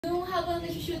habang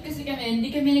nag-shoot kasi kami, hindi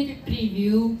kami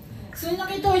nag-preview. So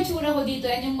nakita ko yung tsura ko dito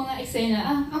and yung mga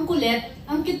eksena, ang kulit,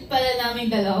 ang cute pala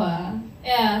namin dalawa.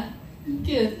 Yeah,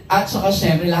 cute. At saka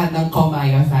syempre lahat ng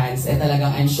Miah fans,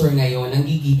 talagang I'm sure ngayon,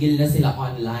 nanggigigil na sila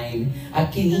online.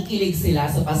 At kinikilig sila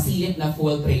sa pasilip na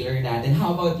full trailer natin.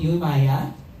 How about you,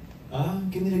 Miah?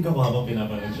 Kinilig ako habang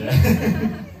pinapanood siya.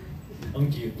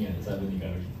 Ang cute niya, sabi ni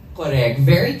KAORI. Correct.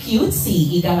 Very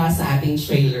cutesy. Ika nga sa ating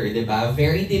trailer, di ba?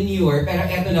 Very demure. Pero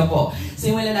eto na po.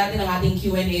 Simulan natin ang ating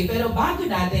Q&A. Pero bago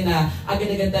natin na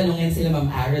agad-agad tanungin sila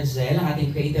Ma'am Aragel, ang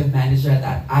ating creative manager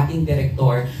at ating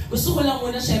director, gusto ko lang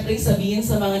muna syempre sabihin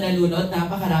sa mga nalunod,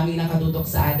 napakaraming nakatutok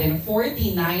sa atin.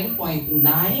 49.9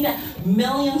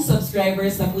 million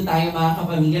subscribers na po tayo mga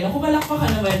kapamilya. Naku,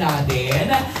 malakpakan naman natin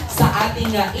sa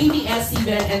ating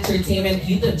ABS-CBN Entertainment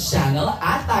YouTube channel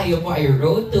at tayo po ay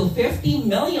road to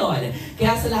 50 million.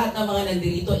 Kaya sa lahat ng mga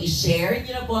nandito, i-share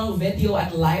nyo na po ang video at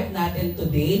live natin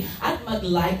today at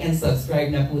mag-like and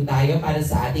subscribe na po tayo para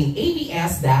sa ating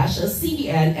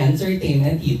ABS-CBN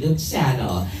Entertainment YouTube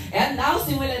channel. And now,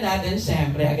 simulan natin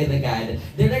syempre agad-agad.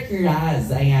 Direct Raz,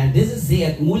 ayan, this is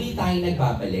it. Muli tayo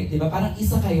nagbabalik. Diba? Parang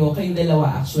isa kayo, kayong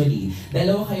dalawa actually.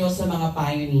 Dalawa kayo sa mga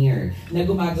pioneer na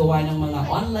gumagawa ng mga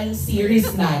online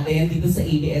series natin dito sa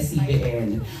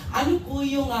ABS-CBN. Ano po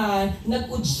yung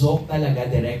nag-udyok talaga,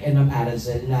 Direct and Ma'am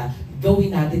Aragel, na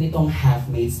gawin natin itong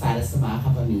half-mates para sa mga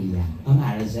kapamilya? Ma'am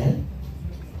Aragel?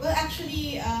 Well,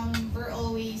 actually, we're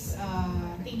always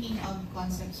thinking of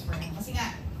concepts for him. Kasi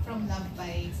nga, from Love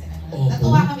Bites and ano,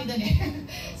 natuwa kami dun eh.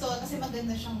 So, kasi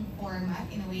maganda siyang format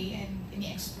in a way and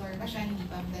ini-explore pa siya, hindi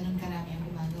pa ganun karami ang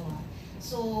gumagawa.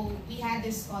 So, we had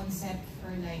this concept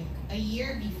for like a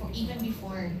year before, even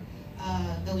before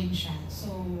gawin siya.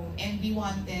 So, and we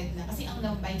wanted na, kasi ang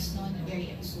Love Bites noon,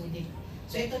 very episodic.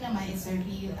 So ito naman is a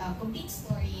real, complete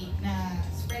story na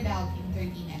spread out in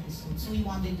 13 episodes. So we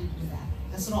wanted to do that.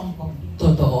 Tapos rom-com.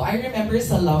 Totoo. I remember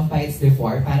sa Love Bites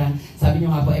before, parang sabi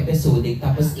nyo nga po episodic,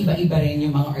 tapos iba-iba rin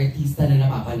yung mga artista na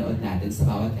napapanood natin sa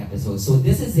bawat episode. So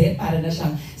this is it, para na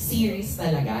siyang series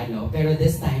talaga, no? Pero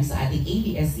this time sa ating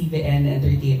ABS-CBN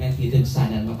Entertainment YouTube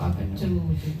channel mapapanood. True.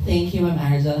 Thank you, Ma'am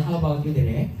Aragel. How about you,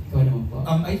 Direk? Ikaw naman po.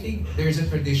 I think there's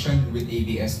a tradition with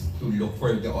ABS to look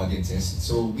for the audiences.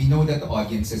 So we know that the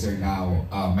audiences are now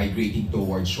migrating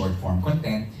towards short-form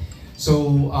content.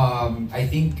 So I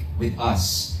think with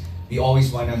us, we always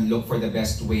want to look for the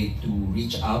best way to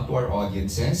reach out to our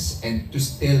audiences and to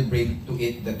still bring to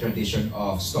it the tradition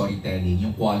of storytelling,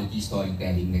 yung quality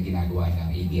storytelling na ginagawa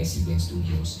ng ABS-CBN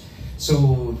Studios.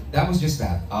 So that was just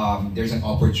that. There's an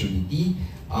opportunity.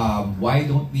 Why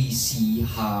don't we see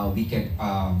how we can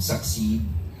succeed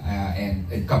and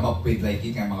come up with like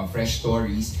yun nga, mga fresh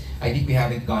stories? I think we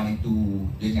haven't gone into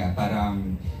yun nga,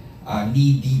 parang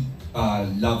knee-deep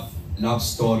love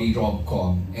story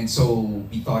rom-com. And so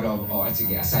we thought of,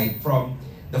 sige, aside from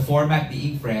the format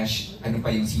being fresh, ano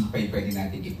pa yung scene pa yung pwede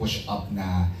natin i-push up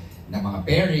na mga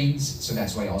pairings. So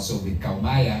that's why also with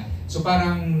Miah. So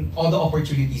parang all the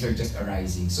opportunities are just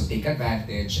arising. So take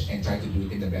advantage and try to do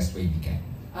it in the best way we can.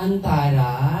 Ang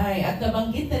taray! At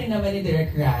nabanggit na rin naman ni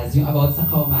Direk Raz yung about sa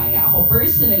Miah. Ako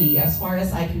personally, as far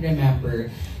as I can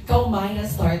remember, Miah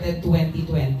started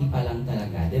 2020 pa lang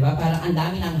talaga, di ba? Parang ang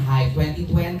dami ng hype.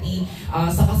 2020,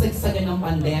 sa kasagsagan ng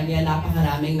pandemya,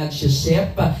 napakaraming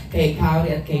nag-ship kay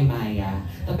KAORI at kay Miah.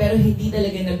 Pero hindi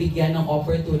talaga nabigyan ng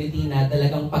opportunity na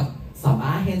talagang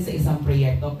pagsamahin sa isang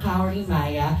proyekto. KAORI,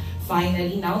 Miah,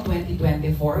 finally, now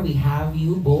 2024, we have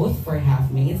you both for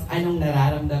half-mates. Anong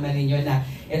nararamdaman ninyo na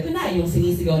ito na yung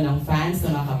sinisigaw ng fans,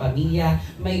 ng mga kapamilya,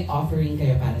 may offering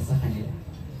kayo para sa kanila?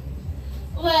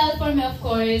 Well, for me, of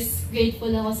course,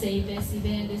 grateful ako sa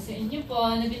ABS-CBN sa inyo po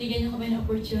na binigyan niyo kami ng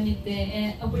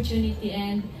opportunity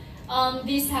and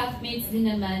these half-mates din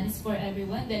naman is for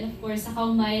everyone. Then, of course, sa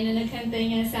Miah na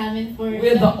nagkantay nga sa amin for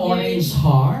with the orange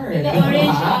heart. With the orange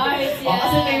heart, yeah.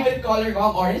 Kasi favorite color ko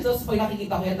ang orange. So, pag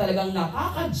nakikita ko yan, talagang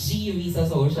nakaka-GV sa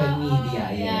social media.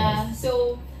 Yes. Yeah.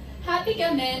 So, happy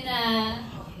kami na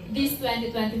this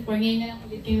 2024, ngayon na lang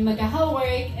ulit kami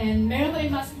magkaka-work and meron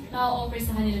kami mas na-offer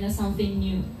sa kanila na something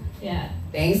new. Yeah.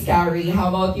 Thanks, KAORI.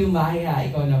 How about you, Miah?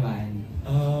 Ikaw naman.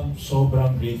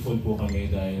 Sobrang grateful po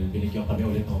kami dahil binigyan kami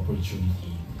ulit ng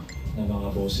opportunity ng mga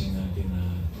bossing natin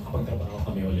na makapagtrabaho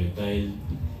kami ulit. Dahil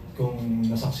kung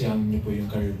nasaksihan niyo po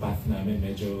yung career path namin,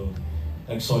 medyo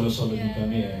nag-solo-solo din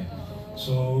kami eh.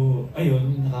 So,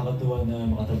 ayun, nakakatuwa na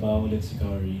makatrabaho ulit si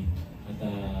KAORI. At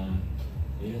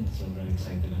ayun, sobrang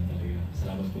excited lang talaga.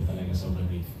 Salamat po talaga,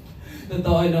 sobrang grateful.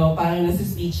 Totoo, no? Parang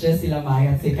nasi-speechless sila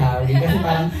Miah at si KAORI kasi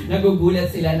parang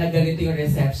nagugulat sila na ganito yung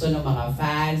reception ng mga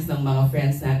fans, ng mga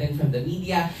friends natin from the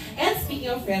media. And speaking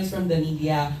of friends from the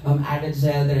media, Ma'am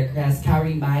Arajel, Direk Res,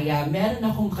 KAORI, Miah, meron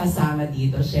akong kasama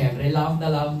dito, syempre, love na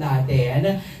love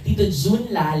natin. Tito June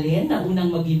Lalin, na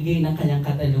unang magbibigay ng kanyang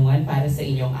katanungan para sa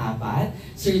inyong apat.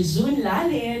 Sir June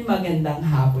Lalin, magandang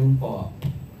hapon po.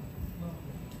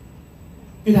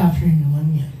 Good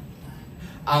afternoon.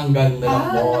 Ang ganda ng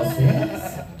boses.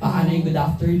 Paano yung good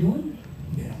afternoon?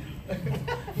 Yeah.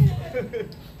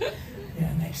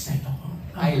 Yeah, na-excite ako.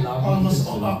 I love Almost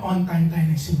it. on time tayo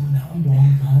nagsimula. Ang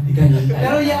bongga. Ganun talaga.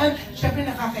 Pero yan, syempre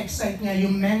nakaka-excite nga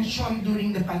yung mention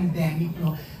during the pandemic,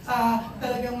 no?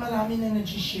 Talagang marami na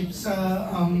nag-ship sa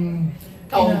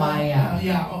Miah.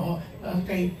 Yeah, oo.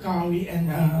 Kay KAORI and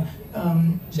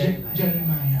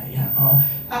Jeremiah. Yeah, oo.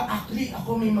 Actually,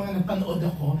 ako may mga napanood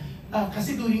ako.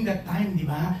 Kasi during that time, di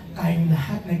ba, tayong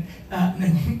lahat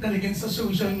talagang sa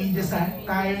social media,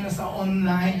 tayo na sa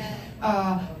online,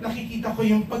 nakikita ko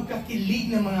yung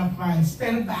pagkakilig ng mga fans.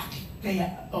 Pero bakit kaya,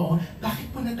 bakit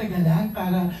po natagalan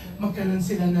para magkaroon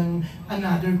sila ng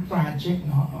another project,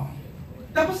 no?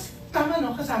 Tapos, tama,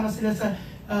 no? Kasama sila sa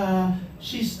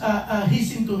He's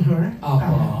Into Her.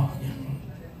 Opo.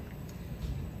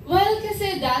 Well,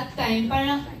 kasi that time,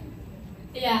 parang,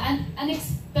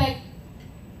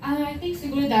 I think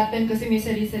siguro that time kasi may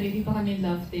sarili-sarili pa kami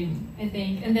love team, I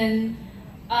think. And then,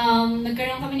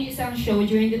 nagkaroon kami ng isang show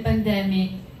during the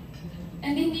pandemic.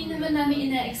 And hindi naman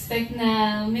namin ina-expect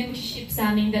na may mag-ship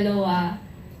sa aming dalawa.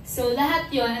 So,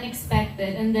 lahat yon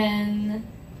unexpected. And then,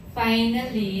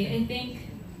 finally, I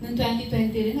think, noong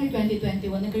 2020 rin or 2021,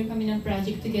 nagkaroon kami ng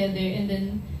project together. And then,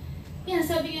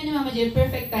 sabi nga ni Mama J,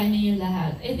 perfect timing yung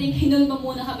lahat. I think, hinulma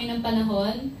muna kami ng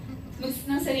panahon,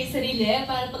 ng sarili-sarili,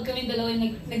 para pag kami dalawa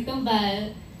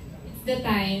nagtambal, it's the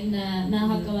time na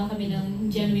nakakagawa kami ng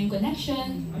genuine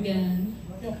connection, ganun.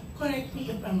 Yeah, correct me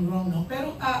if I'm wrong, no?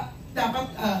 Pero dapat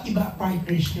iba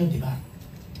partners nyo, di ba?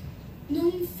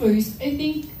 Nung first, I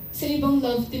think, sa ibang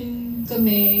love team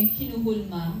kami,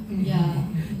 hinuhulma. Yeah.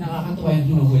 Nakakatuwa yung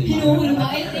hinuhulma. Hinuhulma.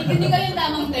 I think, hindi ko yung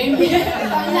tamang term.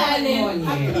 Panglalim.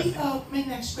 Actually, my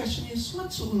next question is,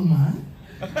 what's ulma?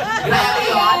 Grabe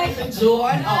yun, Tito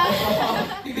June.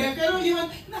 Hindi, pero yun,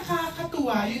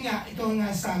 nakakatuwa. Yun nga, ikaw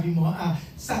nga sabi mo,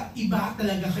 sa iba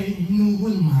talaga kayo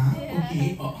hinuhulma.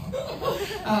 Okay?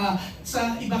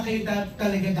 Sa iba kayo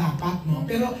talaga dapat, no?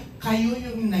 Pero kayo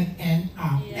yung nag-end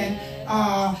up. And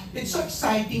it's so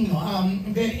exciting, no?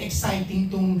 Very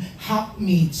exciting tong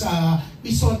HALFMATES.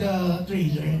 We saw the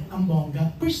trailer, ang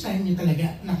bongga. First time niyo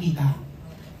talaga nakita?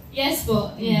 Yes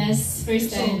po. Yes.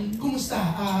 First time. So, kumusta?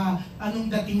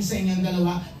 Anong dating sa inyong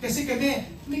dalawa? Kasi kami,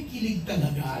 may kilig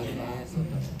talaga. Yes.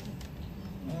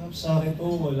 Sa akin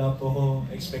po, wala po akong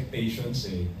expectations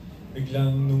eh.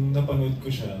 Biglang nung napanood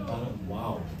ko siya, parang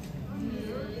wow.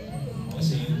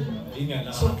 Kasi yun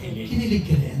nga, So, nakakakilig. kinilig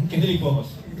ka rin? Kinilig po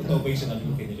ako. Totoo po yung sinabi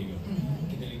ko, kinilig ako.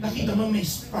 Kinilig po. Nakita mo may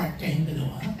spark kayong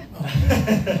dalawa?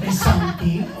 May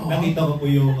something? Nakita ko po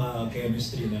yung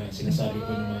chemistry na sinasabi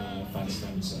ko ng mga fans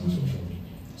namin sa social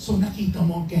media. So nakita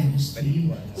mo ang chemistry.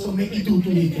 So may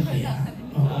itutuloy ka kaya?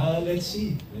 Let's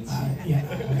see. Let's see. Yeah.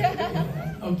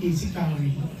 Okay, si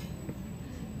KAORI.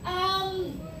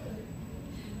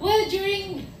 Well,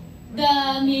 during the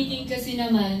making kasi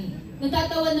naman,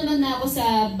 natatawa naman na ako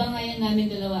sa bangayan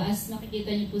namin dalawa as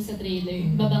makikita niyo po sa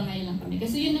trailer. Babangay lang kami.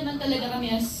 Kasi yun naman talaga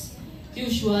kami as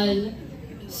usual.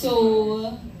 So,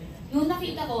 nung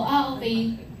nakita ko,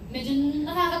 okay, medyo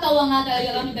nakakatawa nga talaga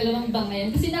kami dalawang bangayan.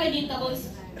 Kasi nakikita ko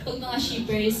pag mga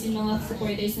shippers, yung mga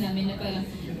supporters namin na parang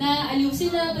naaliw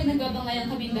sila pag nagbabangayan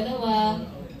kami dalawa.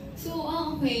 So,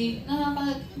 okay,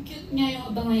 nakaka-cute nga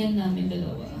yung bangayan namin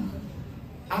dalawa.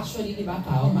 Actually, di ba,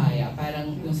 Miah,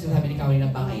 parang yung sinasabi ni KAORI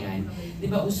ng bangayan, di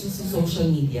ba uso sa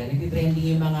social media,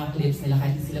 nagtitrending yung mga clips nila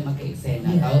kahit hindi sila magka-eksena.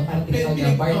 Parang tinatawag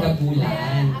na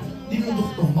bardagulan.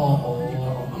 Dinuduktong. Oo.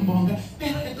 Ang bongga.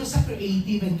 Pero ito sa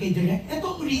creative and kay direct, ito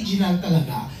original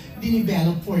talaga,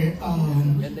 dinidevelop for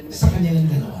sa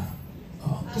kanilang dalawa.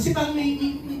 Kasi parang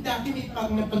dati may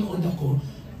parang napanood ako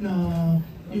na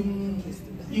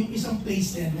yung isang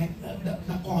place din, like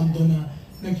the condo na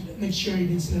nag-share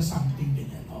din sila something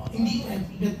ganyan. Hindi,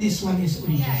 but this one is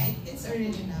original. Yeah, it's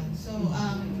original. So,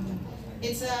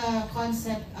 it's a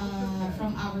concept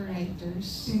from our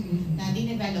writers na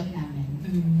dinevelop namin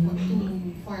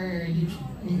for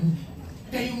YouTube.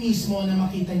 Kayo mismo na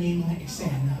makita niyo yung mga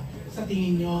eksena, sa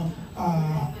tingin niyo,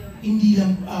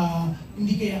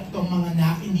 hindi kaya itong mga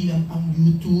hindi lang pang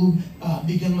YouTube,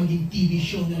 biglang maging TV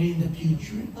show na rin in the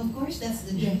future? Of course, that's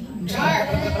the dream.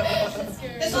 Yeah.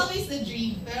 That's always the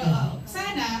dream. Pero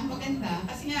sana maganda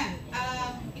kasi nga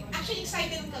actually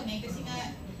excited kami kasi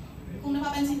nga kung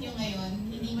napapansin nyo ngayon,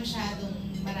 hindi masyadong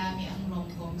marami ang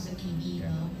rom-com sa TV,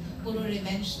 no? puro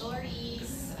revenge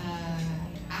stories,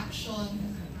 action,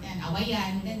 yan,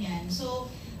 awayan, ganyan. So,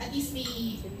 at least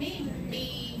may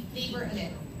flavor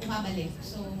ulit, bumabalik.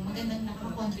 So, magandang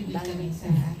nakaka-contribute kami sa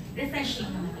refreshing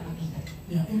na nakakita.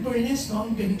 Yeah, in fairness, no,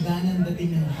 ang ganda ng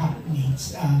dating ng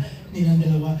HALFMATES nilang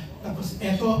dalawa. Tapos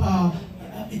eto,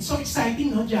 it's so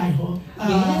exciting, no, Jaiho?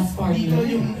 Yes, partner. Dito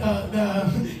yung,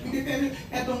 hindi, pero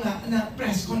eto nga, na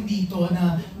press con dito,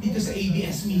 na dito sa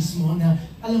ABS mismo, na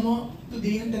alam mo,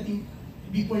 today ang dating,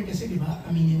 before kasi, di ba,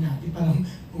 aminin natin, parang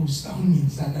post ako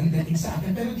minsan ang dating sa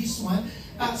akin. Pero this one,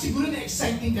 siguro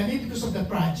na-exciting kami because of the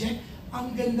project.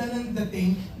 Ang ganda ng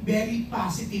dating, very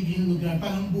positive yung lugar,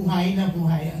 parang buhay na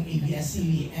buhay ang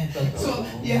ABS-CBN. So,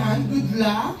 yan, good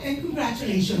luck and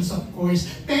congratulations, of course.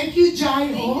 Thank you,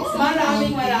 Jaiho.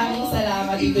 Maraming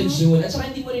salamat dito, June. At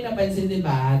saka hindi mo rin napansin, di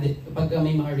ba, pag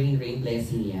may mga rain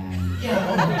blessing yan.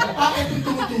 Yeah, itong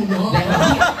tumutulong.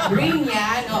 Rain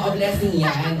yan, blessing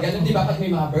yan. Ganun, di ba, pag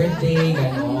may mga birthday,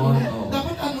 gano'n.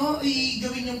 Dapat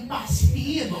gawin yung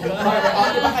positive. Di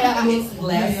ba, kaya it's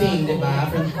blessing, di ba,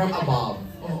 from above.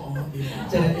 Oo, di ba?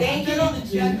 Thank you,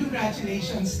 June.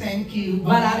 Congratulations, thank you.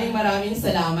 Maraming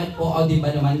salamat po. O, di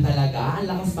ba naman talaga, ang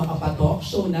lakas makapatok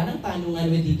show na ng tanungan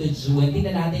with Tito June.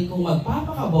 Tingnan natin kung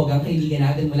magpapakabog ang kaibigan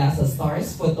natin mula sa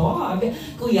Stars Photog,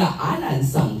 Kuya Alan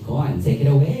Sangkon. Take it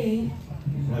away.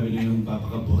 Sabi na yung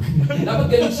papakabog. Dapat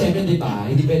ganun siyempre, di ba?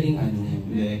 Hindi pwedeng ano.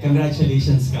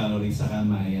 Congratulations, KAORI, sa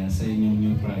Miah, sa inyong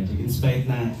new project. In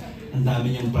spite na ang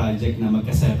dami niyong project na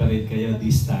magka-separate kayo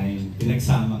this time,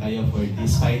 pinagsama kayo for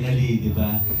this finally, di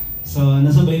ba? So,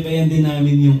 nasubaybayan din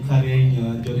namin yung career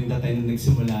niyo during the time na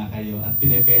nagsimula kayo at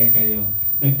pinepare kayo.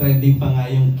 Nag-trending pa nga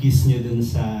yung kiss niyo dun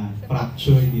sa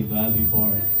Fracture, di ba,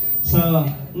 before. So,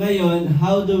 ngayon,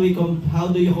 how do you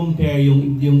compare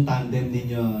yung tandem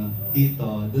ninyo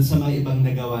dito dun sa mga ibang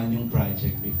nagawa niyong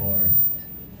project before?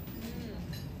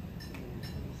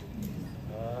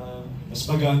 Mas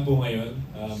magaan po ngayon.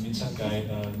 Minsan kahit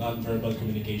non-verbal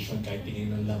communication, kahit tingin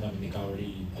lang kami ni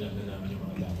KAORI, alam na namin yung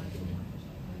mga dapat gawin.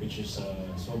 Which is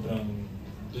sobrang,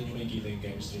 doon yung makikita yung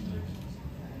chemistry namin.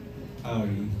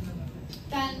 KAORI?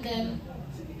 Tandem.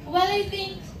 Well, I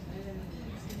think,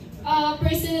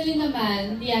 personally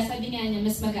naman, yeah, sabi nga niya,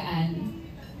 mas magaan.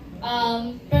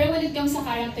 Pero when it comes sa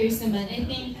characters naman, I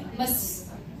think mas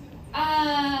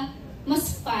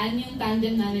fun yung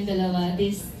tandem namin dalawa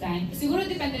this time. Siguro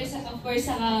depende rin of course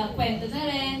sa kwento na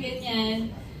rin,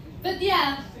 ganyan. But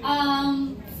yeah,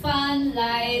 fun,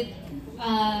 light,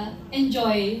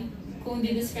 enjoy kung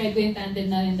di-describe ko yung tandem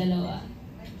namin dalawa.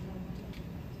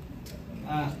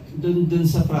 Dun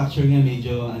sa Fracture nga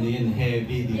medyo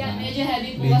heavy, di ba? Yeah, medyo heavy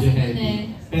po medyo kasi heavy. dun eh.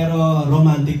 Pero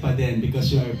romantic pa din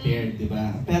because you are paired, di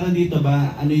ba? Pero dito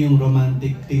ba, ano yung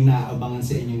romantic thing na aabangan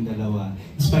sa inyong dalawa?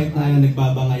 Despite na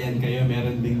nagbabangayan kayo,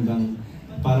 meron din bang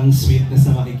parang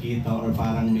sweetness na makikita or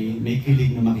parang may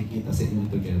kilig na makikita sa inyo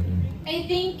together? I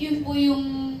think yun po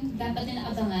yung dapat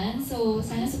nila abangan. So,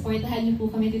 sana supportahan niyo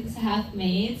po kami dito sa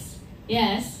HALFMATES.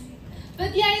 Yes.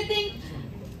 But yeah, I think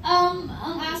ang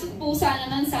aso po sana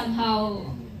naman somehow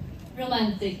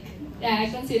romantic. Yeah, I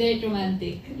consider it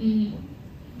romantic.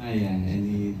 Ayan,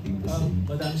 anything to say?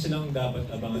 Madami silang dapat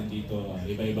abangan dito.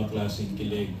 Iba-ibang klaseng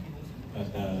kilig at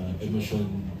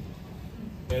emosyon.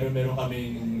 Pero meron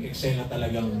kaming eksena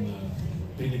talagang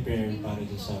prepare para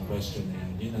sa question na yan.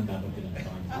 Yun ang dapat nilang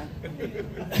abangan.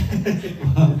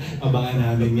 Abangan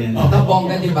namin yan.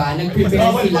 Tabongga, di ba?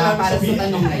 Nag-prepare sila para sa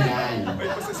tanong na yan.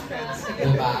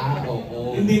 Diba?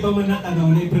 Oo. Hindi pa man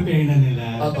natanong, na-prepare na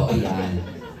nila. Totoo yan.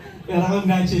 Pero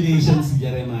congratulations,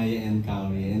 Jeremiah and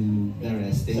KAORI and the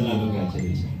rest. Thank you,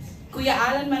 congratulations. Kuya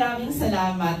Alan, maraming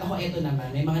salamat. Ako, eto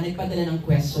naman, may mga nagpadala ng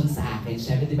questions sa akin.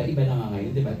 Siyempre, di ba, iba na nga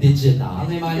ngayon, di ba, digital.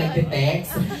 May mga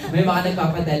nagte-text, may mga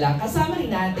nagpapadala. Kasama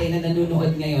rin natin na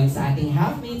nanonood ngayon sa ating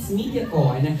HALFMATES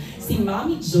MediaCon, si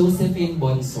Mami Josephine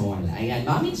Bonson. Ayan,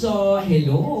 Mami Jo,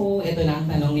 hello! Ito na ang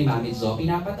tanong ni Mami Jo.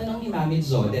 Pinapatanong ni Mami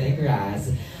Jo, Direk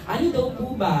Raz, ano daw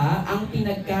po ba ang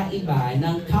pinagkaiba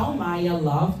ng Kaumaya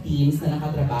love teams na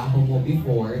nakatrabaho mo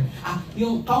before?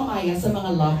 Yung Kaumaya sa mga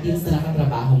love teams na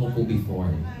nakatrabaho mo po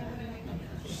before?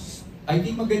 I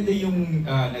think maganda yung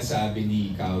nasabi ni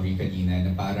KAORI kanina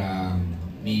na parang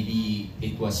maybe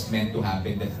it was meant to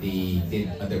happen that they did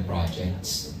other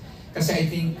projects. Kasi I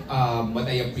think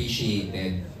what I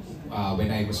appreciated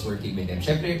when I was working with them,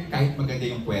 syempre kahit maganda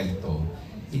yung kwento,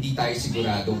 hindi tayo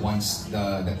sigurado once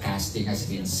the casting has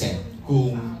been set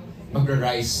kung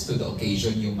magra-rise to the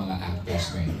occasion yung mga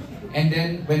actors mo. And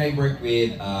then when I work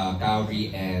with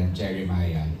KAORI and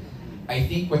Jeremiah, I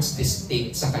think what's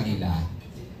distinct sa kanila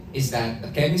is that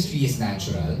the chemistry is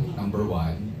natural, number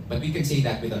one, but we can say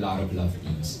that with a lot of love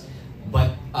teams.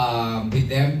 But with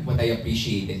them, what I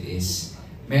appreciated is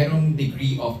merong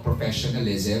degree of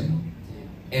professionalism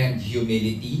and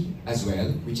humility as well,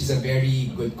 which is a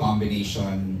very good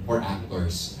combination for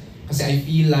actors. Kasi I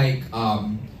feel like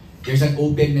there's an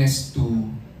openness to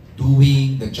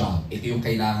doing the job. Ito yung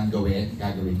kailangan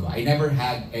gagawin ko. I never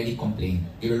had any complaint.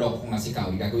 Niloloko ko nga si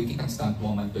KAORI, gagawin kitang stunt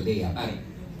woman today. Parang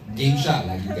game siya,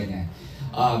 lagi ganyan.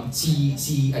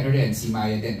 Si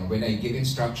Miah din, when I give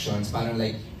instructions, parang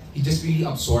like, he just really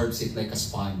absorbs it like a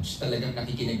sponge. Talagang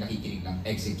nakikinig lang,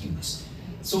 executes.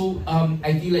 So,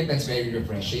 I feel like that's very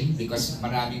refreshing because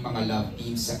maraming mga love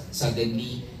teams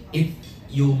suddenly, if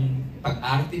yung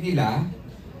pag-arte nila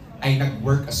ay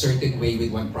nag-work a certain way with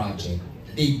one project,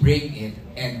 they bring it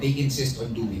and they insist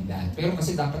on doing that. Pero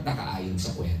kasi dapat nakaayon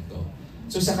sa kwento.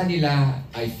 So sa kanila,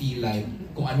 I feel like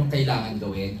kung anong kailangan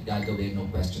gagawin, no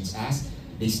questions asked.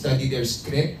 They study their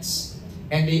scripts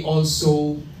and they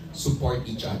also support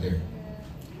each other.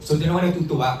 So doon ako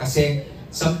natutuwa kasi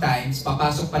sometimes,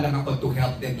 papasok pa lang ako to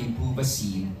help them improve a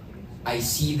scene. I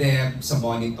see them sa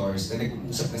monitors na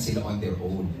nag-uusap na sila on their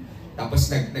own. Tapos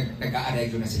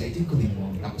nag-aareglo na sila, ito yung gawin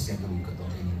mo, tapos gagawin ko to,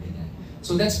 ganyan.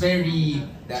 So that's very,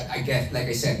 I guess, like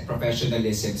I said,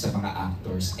 professionalism sa mga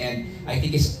actors. And I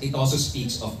think it also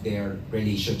speaks of their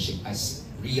relationship as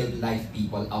real life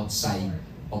people outside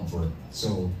of work.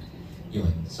 So, yun.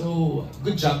 So,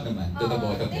 good job naman to the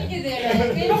both of them. Thank you,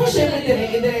 Derek. Ako syempre,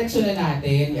 diretso na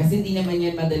natin. Kasi hindi naman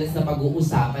yan madalas na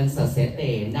pag-uusapan sa set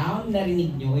eh. Now,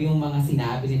 narinig nyo yung mga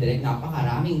sinabi ni Derek,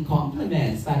 napakaraming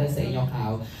compliments para sa inyo,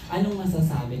 Kao. Anong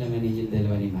masasabi naman ninyong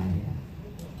dalawa ni Miah?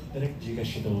 Direct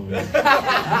Gcash ito mo.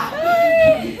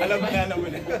 Alam mo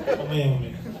na. Mamaya.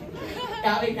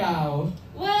 Ikaw.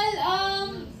 Well,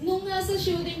 nung nasa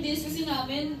shooting days kasi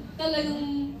namin,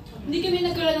 talagang hindi kami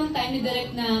nagkaroon ng time ni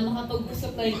Derek na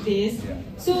makapag-usap like this.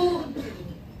 So,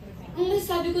 ang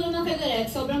nasasabi ko naman kay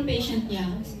Derek, sobrang patient niya.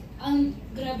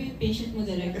 Grabe yung patient mo,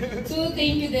 Derek. So,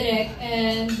 thank you, Derek.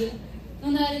 And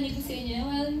nung narinig ko sa inyo,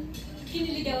 well,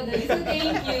 kinilig ako, Derek. So,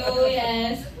 thank you.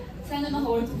 Yes. Sana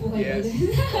maka-work po kayo. Yes.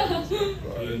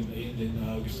 Ayun din,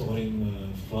 gusto ko rin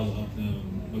follow up na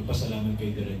magpasalamat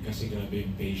kay Derek kasi grabe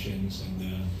yung patience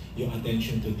and yung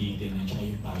attention to detail at saka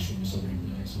yung passion sa work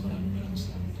niya. So maraming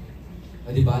salamat. O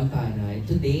diba ang tanay?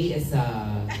 Today is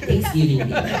Thanksgiving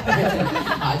Day.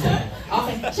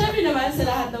 Okay, syempre naman sa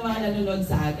lahat ng mga nanonood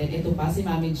sa atin, ito pa si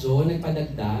Mami Jo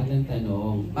nagpadagdag ng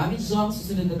tanong. Mami Jo, ang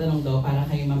susunod na tanong daw para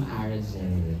kay Ma'am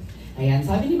Arajel. Ayan,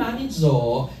 sabi ni Mami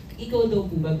Jo, ikaw daw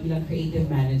po ba bilang creative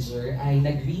manager ay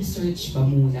nag-research ba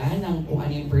muna ng kung ano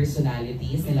yung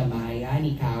personalities nila Miah,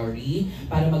 ni KAORI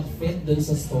para mag-fit dun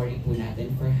sa story po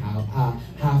natin for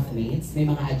Halfmates? May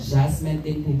mga adjustment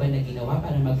din po ba na ginawa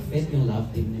para mag-fit yung love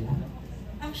team nila?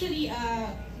 Actually,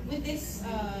 with this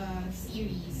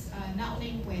series, nauna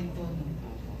yung kwento.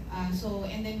 So,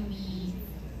 and then we,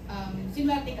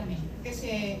 simulate kami.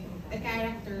 Kasi the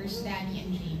characters, Danny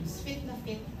and James, fit na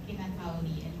fit kina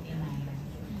KAORI and kina Miah.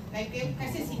 Like,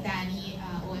 kasi si Danny,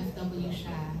 OFW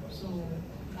siya. So,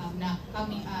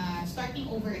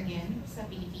 starting over again sa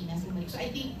Pilipinas. So,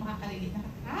 I think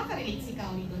nakaka-relate si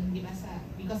KAORI doon, di ba,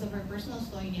 because of her personal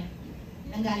story niya.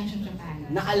 Nanggaling siyang Japan.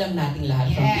 Na alam nating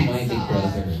lahat from Pinoy Big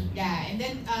Brother. Yeah, and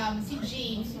then si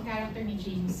James, yung character ni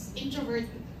James,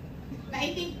 introvert, na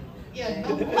I think, yun,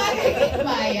 umagay kay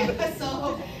Miah.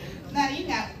 So, yun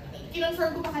nga,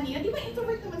 kinonfirm ko pa kanina, di ba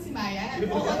introvert naman si Miah?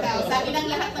 Oo daw, sabi ng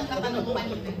lahat ng natanong ko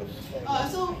kanina.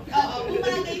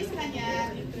 Bumagay sa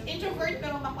kanya, introvert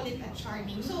pero makulit at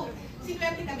charming. So,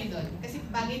 sinuwerte kami doon kasi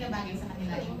bagay na bagay sa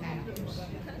kanila yung characters.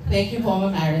 Thank you po,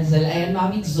 Ma'am Aracel. Ayan,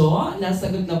 Mami Jo,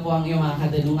 nasagot na po ang iyong mga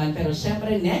katanungan. Pero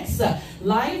syempre, next,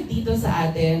 live dito sa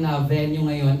atin venue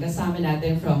ngayon, kasama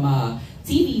natin from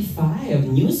TV5,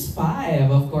 News 5,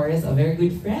 of course, a very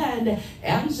good friend,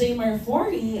 MJ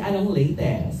Marfori. Anong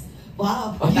latest?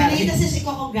 Wow! Yung latest is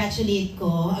i-congratulate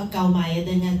ko ang Miah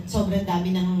dahil nga sobrang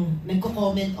dami nang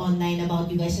nagko-comment online about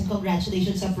you guys and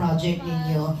congratulations sa project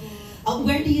ninyo.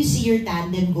 Where do you see your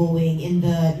tandem going in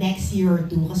the next year or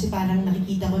two? Kasi parang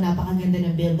nakikita ko napakaganda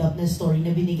ng build-up na story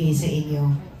na binigay sa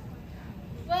inyo.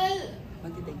 Well,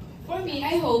 for me,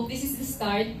 I hope this is the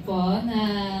start po na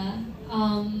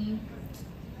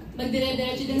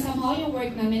magdire-diretso din somehow yung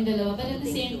work namin dalawa. But at the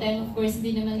same time, of course,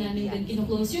 hindi naman namin din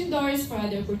kino-close yung doors for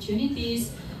other opportunities.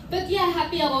 But yeah,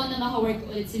 happy ako na maka-work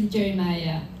ulit si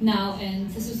Jeremiah now and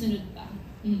sa susunod pa.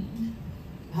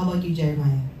 How about you,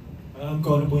 Jeremiah?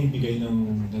 Kung ano po ibigay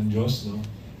ng Diyos, no?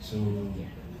 So,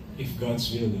 if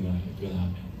God's will, diba, it will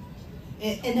happen.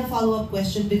 And a follow-up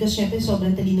question, because syempre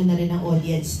sobrang talino na rin ang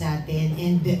audience natin.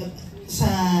 And sa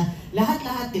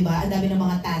lahat-lahat, diba, ang dami ng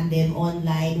mga tandem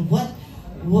online.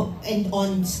 and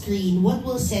on screen, what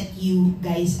will set you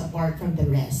guys apart from the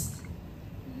rest?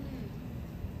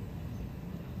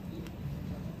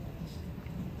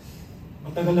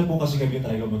 Matagal na po kasi kami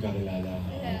talaga magkakilala.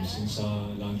 Since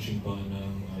launching pa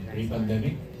ng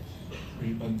pre-pandemic,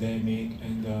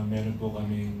 and meron po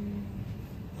kaming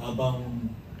habang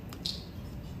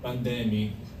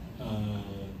pandemic,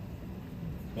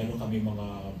 meron kami mga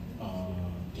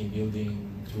team building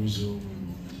through Zoom.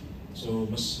 So,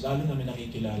 mas lalo namin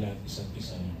nakikilala at isa't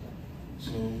isa.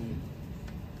 So,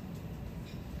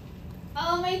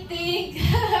 I think...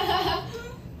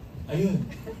 ayun.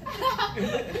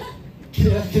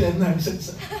 Kilala namin sa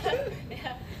isa.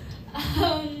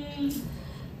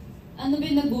 Ano ba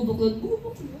yung nagbubuklod?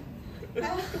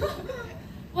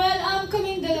 Well,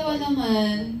 kaming dalawa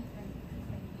naman.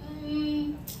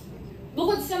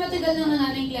 Bukod sa matagal naman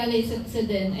namin kilala isa't isa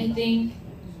din, I think,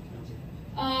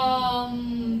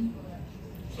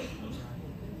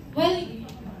 well,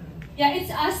 yeah,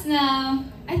 it's us na,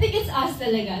 I think it's us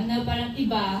talaga, na parang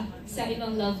iba sa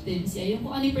ibang love teams. Yeah, yung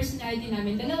kung ano yung personality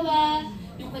namin dalawa,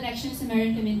 yung connections na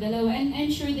meron kami dalawa, and I'm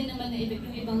sure din naman na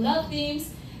yung ibang love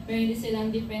teams, meron din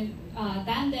silang different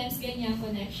tandems, ganyan,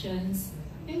 connections.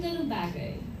 Yung ganung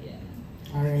bagay. Yeah.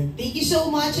 Alright, thank you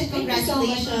so much and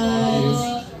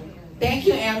congratulations! Thank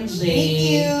you, MJ. Thank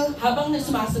you. Habang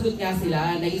sumasagot nga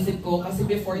sila, naisip ko, kasi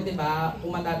before, di ba, kung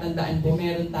matatandaan po,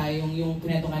 meron tayong yung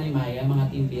kwento nga ni Miah,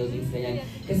 mga team buildings, ganyan.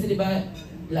 Kasi di ba,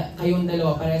 kayong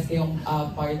dalawa, parehas kayong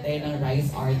parte ng Rise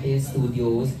Artist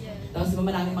Studios. Tapos diba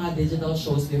maraming mga digital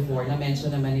shows before,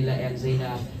 na-mention naman nila MJ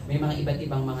na may mga iba't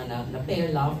ibang mga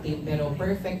na-pair love team, pero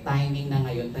perfect timing na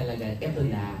ngayon talaga. Ito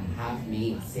na,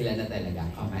 half-mates, sila na talaga.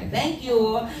 Okay, thank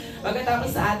you!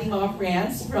 Pagkatapos sa ating mga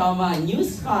friends from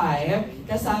News 5,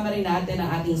 kasama rin natin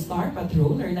ang ating star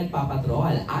patroller,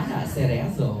 nagpapatrol, Ana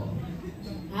Cerezo.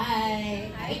 Hi!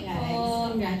 Hi guys!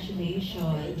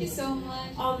 Congratulations! Thank you so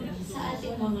much. Sa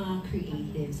ating mga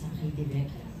creatives, sa KINILIG,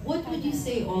 what would you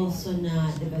say also na,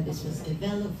 diba, this was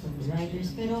developed from the writers,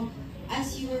 pero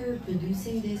as you were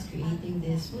producing this, creating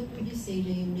this, what would you say na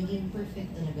yung naging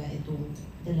perfect talaga itong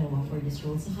dalawa for this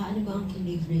role? Saka ano ba ang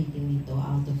kilig rating nito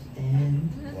out of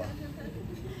 10?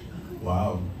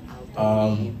 Wow.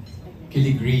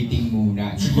 Kilig rating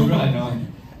muna. Siguro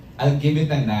I'll give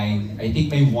it a 9. I think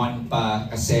may 1 pa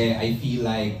kasi I feel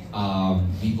like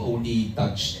we've only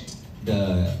touched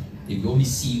you only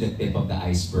see the tip of the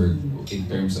iceberg in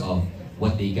terms of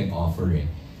what they can offer it.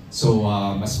 So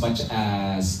as much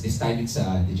as this time it's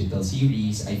a digital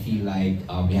series, I feel like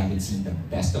we haven't seen the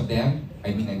best of them.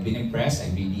 I mean, I've been impressed.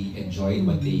 I really enjoyed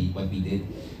what we did,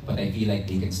 but I feel like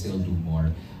they can still do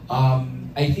more.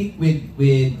 I think with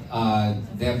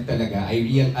them talaga,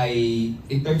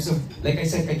 in terms of, like I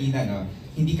said kanina, no,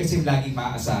 hindi kasi laging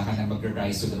maaasahan na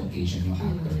mag-rise to the occasion yung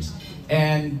actors.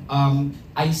 And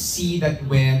I see that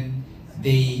when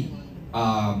they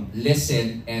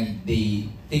listen and they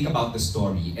think about the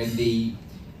story and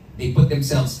they put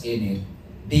themselves in it,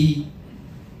 they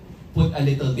put a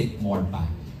little bit more pa.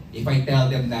 If I tell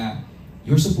them na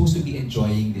you're supposed to be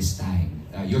enjoying this time,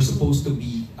 you're supposed to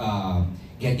be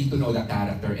getting to know the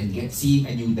character and seeing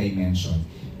a new dimension.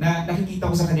 Na nakikita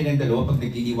ko sa kanilang dalawa pag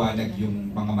nagliliwanag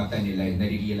yung mga mata nila,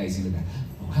 nare-realize nila na,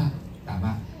 oh ha,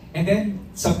 tama. And then,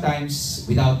 sometimes,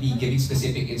 without me giving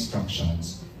specific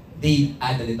instructions, they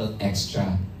add a little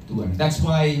extra to it. That's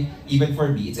why, even for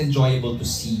me, it's enjoyable to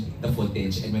see the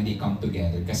footage and when they come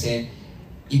together. Kasi,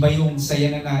 iba yung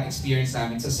saya na na-experience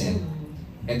namin sa set.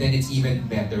 And then it's even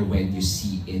better when you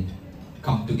see it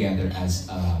come together as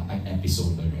an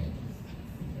episode already.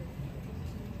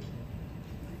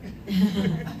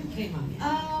 Okay, Mami.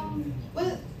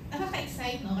 Well,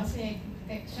 nakaka-excite, no? Kasi,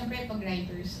 syempre, pag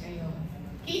writers kayo,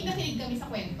 kilig na kilig kami sa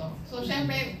kwento. So,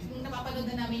 syempre, nung napapanood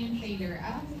na namin yung trailer,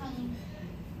 mukhang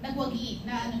nagwagi,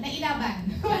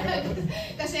 nailaban.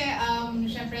 Kasi,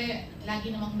 syempre, lagi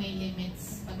namang may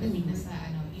limits pagdating na sa,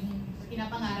 yung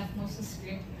pinapangarap mo sa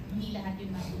script, hindi lahat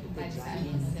yung matutupad sa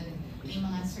may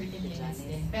mga certain limits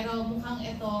din. Pero mukhang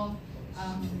ito,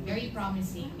 very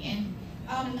promising. And,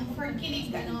 for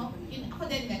kilig, ako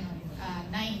din gano'n,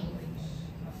 9 over.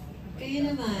 Kayo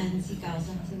naman, si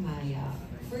Kausa at si Miah,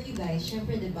 for you guys,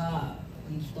 syempre diba,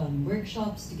 we've done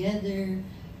workshops together.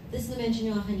 Tapos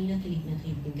na-mention nyo nga kanina, kilig na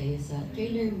kilig din kayo sa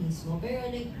trailer mismo. Pero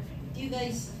like, do you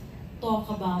guys talk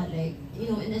about like,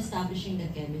 in establishing the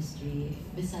chemistry,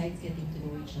 besides getting to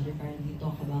know each other, parang you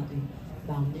talk about yung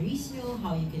boundaries nyo,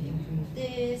 how you can improve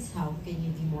this, how can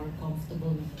you be more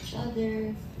comfortable with each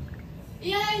other?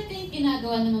 Yeah, I think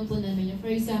ginagawa naman po namin yun. For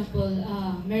example,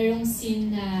 merong scene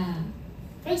na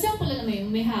for example, alam mo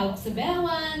yung may hawak sa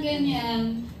bewang,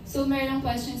 ganyan. So, merong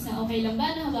questions na okay lang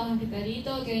ba na hawakan kita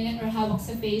rito, ganyan, or hawak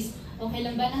sa face, okay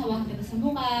lang ba na hawakan kita sa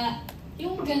mukha.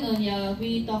 Yung ganun, yeah,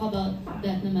 we talk about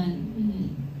that naman.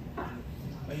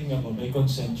 Ayun nga po, may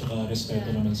consent tsaka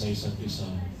respeto naman sa isa't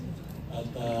isa. At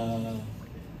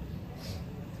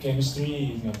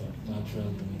chemistry, nga po,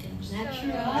 natural yung chemistry.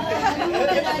 Natural!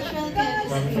 Natural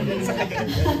chemistry.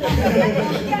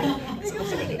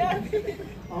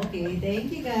 Okay,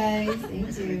 thank you guys. Thank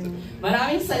you.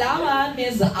 Maraming salamat,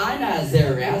 Ms. Ana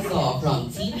Zerezo from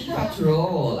TV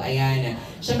Patrol. Ayan.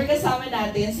 Siyempre kasama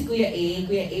natin si Kuya A,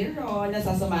 Kuya Aaron,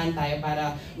 nasasamahan tayo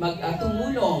para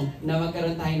tumulong na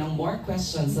magkaroon tayo ng more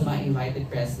questions sa mga invited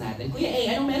press natin. Kuya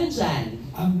A, anong meron dyan?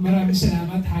 Maraming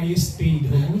salamat, highest paid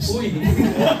host. Uy!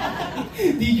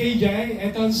 DJ Jai,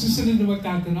 eto ang susunod na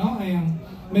magtatanong ay ang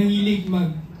mahilig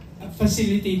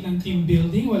mag-facilitate ng team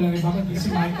building. Walang iba kundi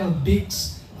si Michael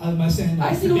Bix Almacen.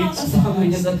 Ay, sino mga kasama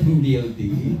niya sa team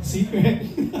building? Secret.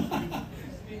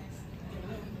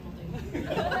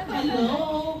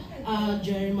 Hello,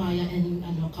 Jeremiah and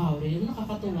KAORI.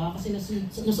 Nakakatuwa kasi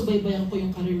nasubaybayan ko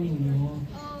yung career ninyo.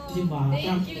 Diba?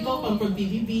 Ikaw from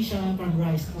PBB, siya from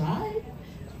Rice, right?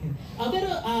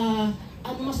 Pero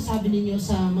ano masasabi ninyo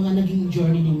sa mga naging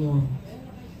journey ninyo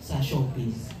sa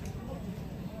showbiz?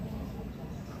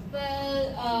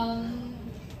 Well,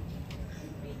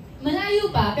 malayo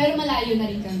pa, pero malayo na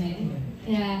rin kami.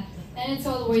 Yeah. And it's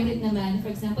all worth it naman. For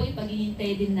example, yung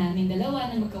paghihintay din namin dalawa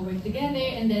na magka-work together.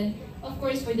 And then, of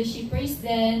course, for the shippers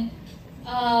then,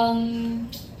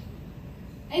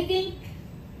 I think,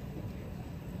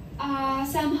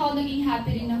 somehow naging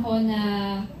happy rin ako na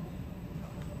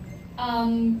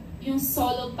yung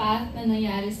solo path na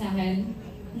nangyari sa akin,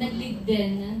 nag-lead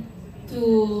din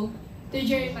to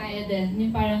Jeremiah din.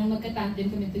 Yung parang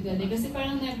magka-tandem kami together. Kasi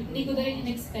parang hindi ko na rin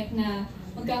in-expect na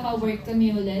magkaka-work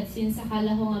kami ulit since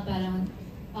akala ko nga parang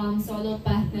solo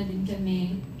path na din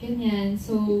kami. Ganyan.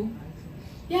 So,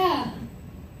 yeah.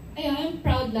 Ayun, I'm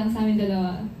proud lang sa amin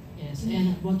dalawa. Yes,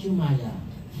 and what you, Miah?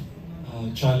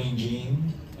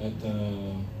 Challenging at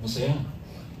masaya.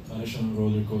 Para siyang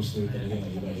roller coaster talaga.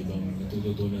 Iba-ibang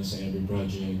natututunan sa every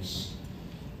projects.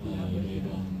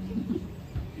 Iba-ibang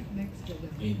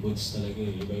inputs talaga.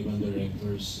 Iba-ibang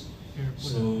directors.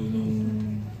 So,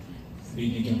 nung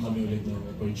binigyan kami ulit ng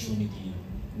opportunity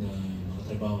na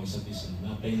makatrabaho isa't isa,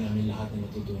 na-apply namin lahat na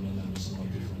natutunan namin sa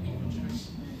mga different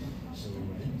projects. So,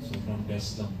 sobrang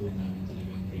best lang po namin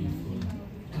talaga. Grateful.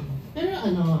 Pero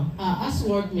as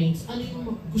workmates, ano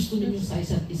yung gusto ninyo sa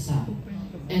isa't isa?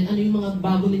 And ano yung mga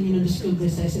bago ninyo na-discover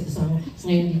sa isa't isa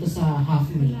ngayon dito sa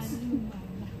HALFMATES?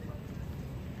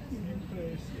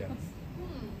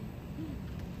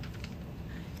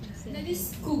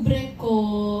 Na-discover ko...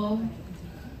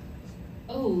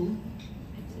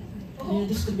 Ano yung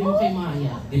discover mo kay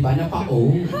Miah? Diba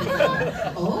napa-O?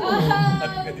 Oh!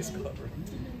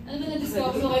 Ano ba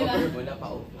na-discover ko kay Miah?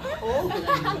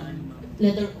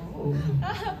 Letter O.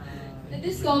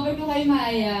 Na-discover ko kay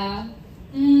Miah,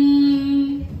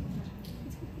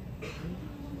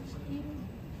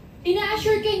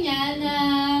 ina-assure ka niya na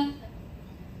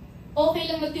okay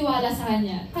lang magtiwala sa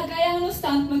kanya. Kagaya ng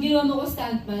stuntman, ginawa mo ko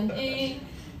stuntman,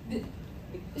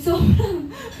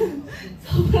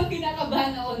 sobrang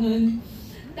kinakabahan ako nun.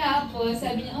 Tapos,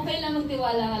 sabi niya, okay lang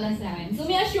magtiwala ka lang sa akin. So,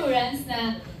 may assurance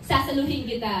na sasaluhin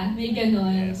kita. May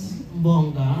ganon.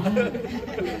 Bongga.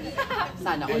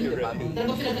 Sana all your family.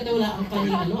 Talagang pinagkatiwalaan ka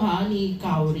ni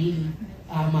KAORI,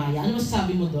 Miah. Ano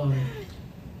masasabi mo doon?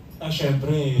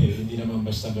 Siyempre, hindi naman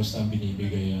basta-basta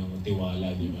binibigay ang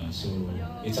tiwala, di ba? So,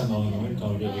 it's an honor,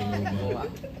 KAORI, OINUMA.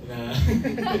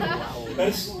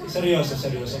 Pero seryoso.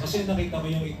 Kasi nakita ko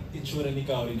yung itsura ni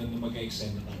KAORI nung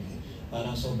mag-extend na kami.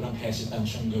 Parang sobrang hesitant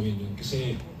siyang gawin yun.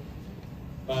 Kasi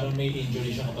parang may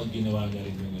injury siya kapag ginawa niya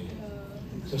rin yun ngayon.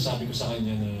 So sabi ko sa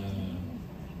kanya na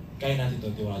kaya natin ito,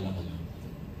 tiwala ka lang.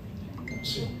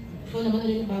 So, ikaw naman,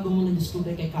 ano yung bago mo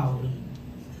na-discover kay KAORI?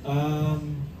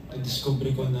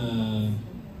 Na-discover ko na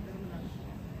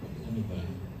ano ba?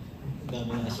 Dami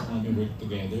na kasi kami work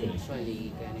together.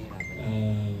 Actually, kaya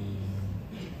nahirapan.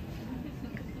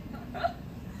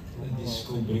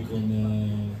 Na-discover ko na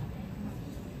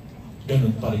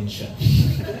ganun pa rin siya.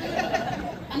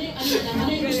 Ano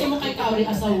yung gusto mo kay KAORI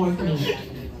as a workmate?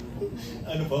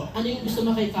 Ano po? Ano yung gusto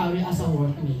mo kay KAORI as a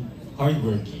workmate?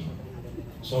 Hardworking.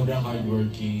 Sobrang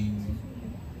hardworking,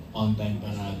 on time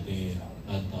parate,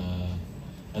 at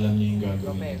alam niya yung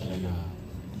gagawin niya talaga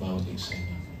bawat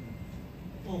eksena.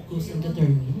 Focus and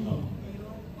determined. Oh.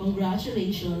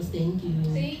 Congratulations, thank you.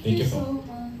 Thank Thank you you so po.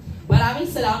 much. Maraming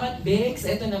salamat, Vix.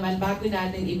 Ito naman, bago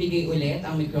natin ibigay ulit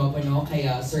ang mikropono kay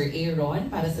Sir Aaron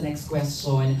para sa next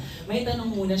question, may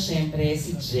tanong muna syempre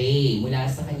si Jay mula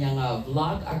sa kanyang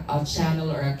vlog channel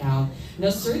or account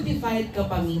na certified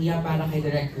kapamilya para kay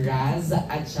Direk Raz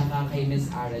at saka kay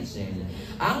Ms. Aracel.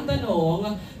 Ang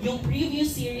tanong, yung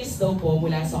previous series daw po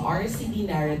mula sa RCD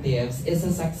Narratives is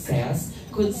a success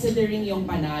considering yung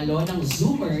panalo ng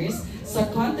Zoomers sa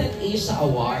Content Asia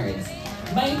Awards.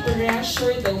 May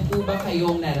pressure daw po ba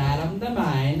kayong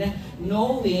nararamdaman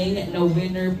knowing na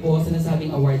winner po sa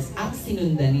nasabing awards ang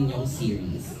sinundan ninyong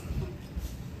series?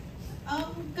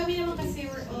 Kami naman kasi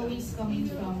we're always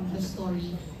coming from the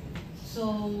story.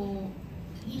 So,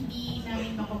 hindi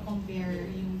namin mako-compare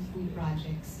yung two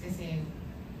projects kasi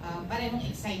parehong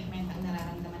excitement ang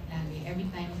nararamdaman lagi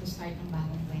every time to start ng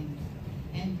bagong kwento.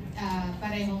 And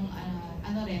parehong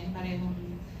parehong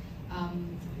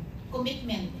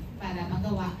commitment para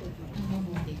magawa ng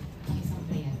mabuti ang isang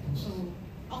proyekto. So,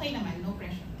 okay naman, no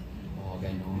pressure. Oh,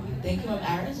 ganon. Thank you, Ma'am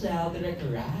Aracel,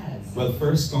 Director Raz. Well,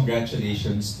 first,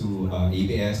 congratulations to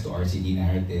ABS, to RCD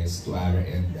Narratives, to Ara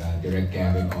and Direct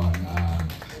Kevin on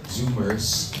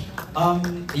Zoomers.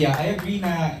 Yeah, I agree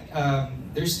na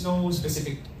there's no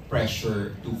specific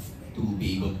pressure to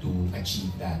be able to achieve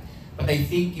that. But I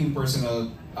think yung personal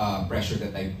pressure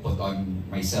that I put on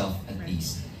myself at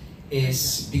least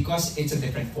is because it's a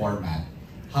different format.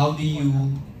 How do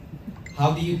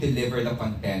you deliver the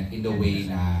content in the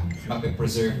way na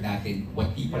mape-preserve natin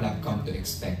what people have come to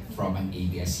expect from an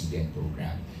ABS-CBN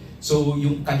program? So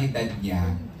yung kalidad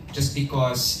niya, just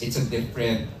because it's a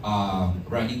different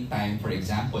running time, for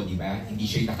example, di ba? Hindi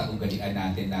siya yung nakaugalian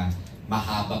natin na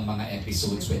mahabang mga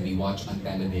episodes when we watch on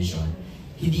television.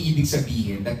 Hindi ibig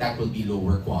sabihin that that will be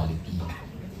lower quality.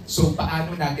 So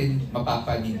paano natin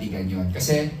mapapanindigan yun?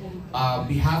 Kasi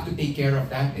we have to take care of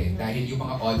that dahil yung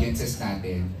mga audiences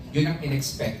natin, yun ang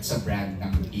in-expect sa brand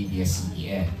ng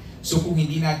ABS-CBN. So kung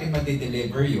hindi natin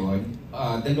ma-deliver yun,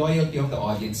 the loyalty of the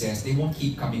audiences, they won't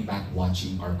keep coming back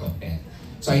watching our content.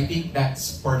 So I think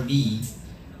that's, for me,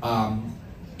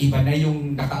 iba na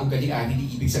yung nakaugalian,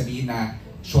 hindi ibig sabihin na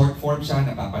short form siya,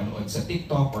 napapanood sa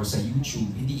TikTok or sa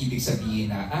YouTube, hindi ibig sabihin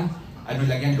na, ano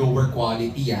lang yan, lower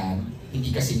quality yan,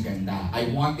 hindi kasing ganda. I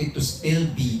want it to still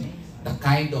be the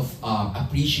kind of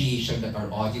appreciation that our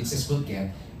audiences will get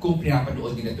kung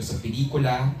pinapanood nila ito sa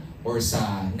pelikula or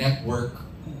sa network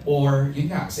or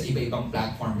yun nga, sa iba-ibang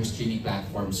platform or streaming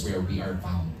platforms where we are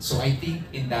found. So I think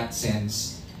in that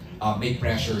sense, may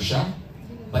pressure siya.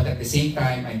 But at the same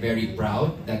time, I'm very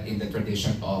proud that in the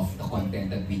tradition of the content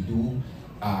that we do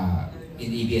in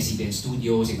ABS-CBN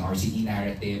Studios, in RCD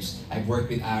Narratives, I've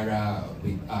worked with Ara,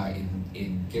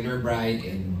 in Killer Bride,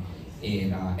 in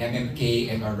MMK,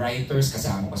 and our writers,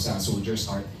 kasama ko sa Soldier's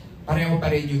Heart, pareho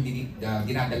pa rin yung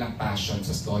dinadalang passion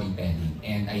sa storytelling.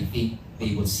 And I think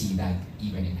they will see that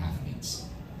even in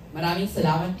HALFMATES. Maraming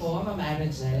salamat po, Ma'am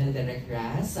Aracel and Direk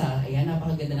Raz. Ayan,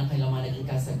 napakaganda ng kailang mga naging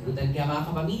kasagutan. Kaya mga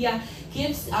kapamilya,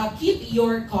 keep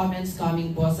your comments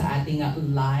coming po sa ating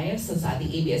live, sa ating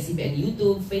ABS-CBN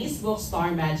YouTube, Facebook,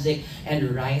 Star Magic, and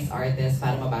Rise Artist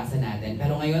para mabasa natin.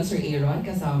 Pero ngayon, Sir Aaron,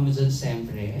 kasama mo dyan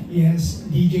siyempre. Yes,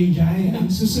 DJ Jai.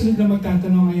 Ang susunod na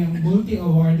magtatanong ay ang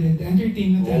multi-awarded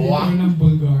entertainment editor ng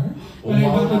Bulgar. Wala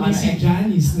iba kundi si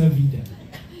Janice Navida.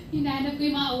 Hinahanap ko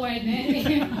yung mga award na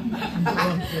yun.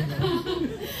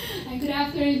 Good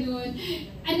afternoon.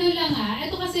 Ano lang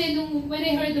ito kasi when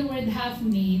I heard the word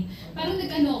half-mate, parang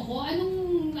nag-ano ko,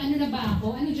 ano na ba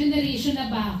ako? Anong generation na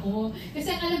ba ako?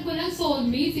 Kasi alam ko lang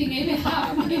soulmates, ngayon may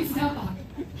half-mates na pa.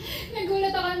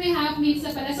 Nagulat ako may half-mates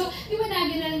na pala. So,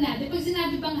 liwanagin na lang natin. Pag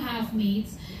sinabi pang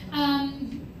half-mates,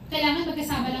 kailangan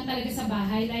magkasama lang talaga sa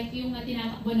bahay, like yung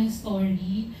tinatakbo ng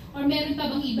story, or meron pa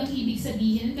bang ibang ibig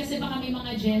sabihin? Kasi baka may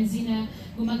mga Gen Z na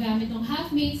gumagamit ng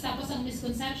half-mates, tapos ang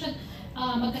misconception,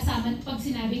 magkasama, pag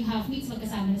sinabing half-mates,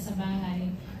 magkasama na sa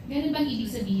bahay. Ganun bang ibig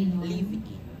sabihin mo? Live-in.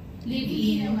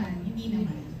 Hindi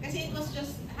naman. Kasi it was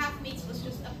just, half-mates was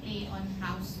just a play on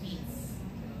housemates.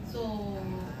 So,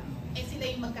 sila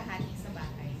yung magkahati sa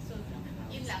bahay. So,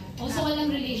 yun lang. So walang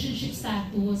relationship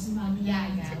status, ma'am? Yeah.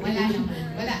 Wala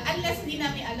naman. Wala. Unless hindi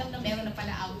namin alam na meron na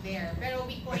pala out there. Pero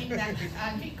we coined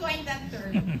that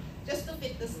term just to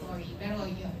fit the story. Pero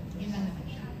yun lang naman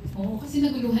siya. Oo, kasi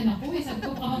naguluhan ako eh. Sabi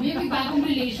ko, may bagong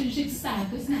relationship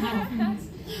status na half-mates.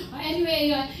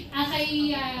 Anyway,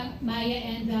 kay Miah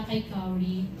and kay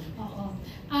KAORI. Oo.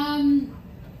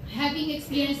 Having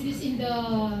experienced this in the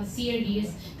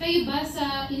series, kayo ba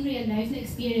in real life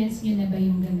na-experience nyo na ba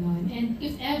yung ganon? And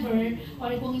if ever,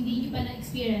 or kung hindi nyo pa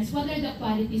na-experience, what are the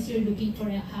qualities you're looking for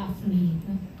a half-mate?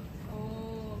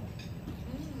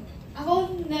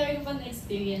 Ako, never ko pa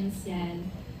na-experience yan.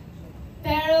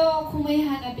 Pero kung may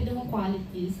hanapin akong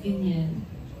qualities, ganyan.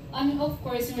 I mean, of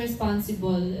course, yung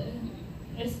responsible.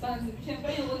 Siyempre,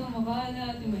 yung unang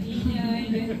makalat, yung maingay,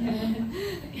 ganyan.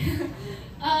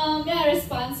 Yeah,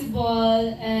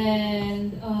 responsible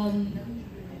and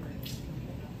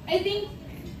I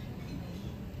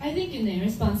think yun eh,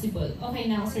 responsible. Okay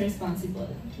na ako sa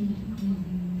responsible.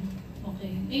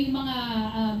 Okay. May mga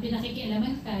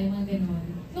pinakikialaman ka, yung mga ganon.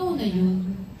 Oo na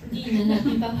yun. Hindi na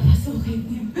natin papapasukin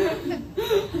yun.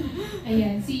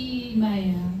 Ayan, si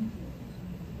Miah.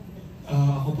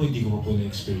 Ako po hindi ko po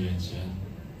na-experience yan.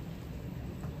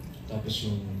 Tapos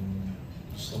yung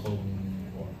gusto kong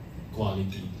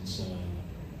quality sa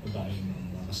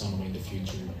babaeng makasama ko in the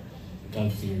future,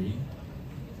 God theory.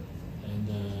 And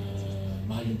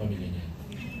mahal yung pamilya niya.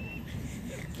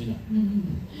 Yun lang.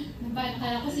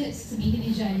 Nakala ko sabihin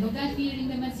ni Jai, God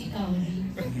fearing naman si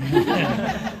KAORI.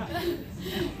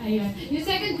 Ayun. Yung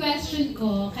second question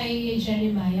ko kay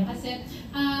Jeremiah, kasi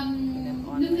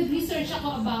nung nag-research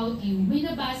ako about you, may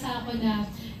nabasa ako na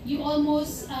you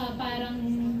almost parang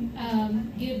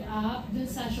give up dun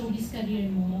sa showbiz career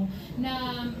mo,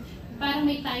 na parang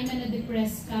may time na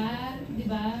na-depress ka, di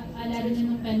ba? Lalo na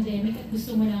nung pandemic at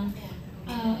gusto mo lang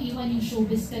iwan yung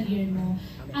showbiz career mo.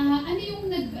 Ano yung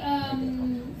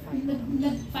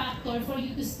nag-factor for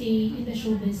you to stay in the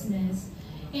show business?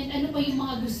 And ano pa yung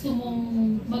mga gusto mong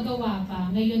magawa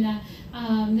pa ngayon na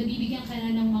nabibigyan ka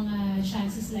na ng mga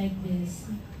chances like this?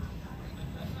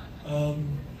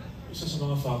 Isa sa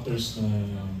mga factors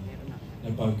na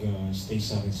pag-stay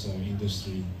sa akin sa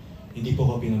industry, hindi po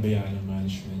ko pinabayaan ng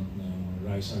management ng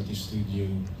Rise Artist Studio,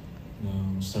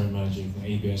 ng Star Magic, ng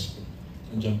ABS.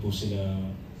 Nandiyan po sila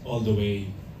all the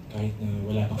way kahit na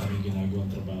wala pa kami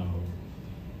ginagawang trabaho.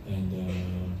 And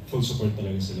full support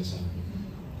talaga sila sa amin.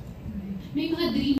 May mga dream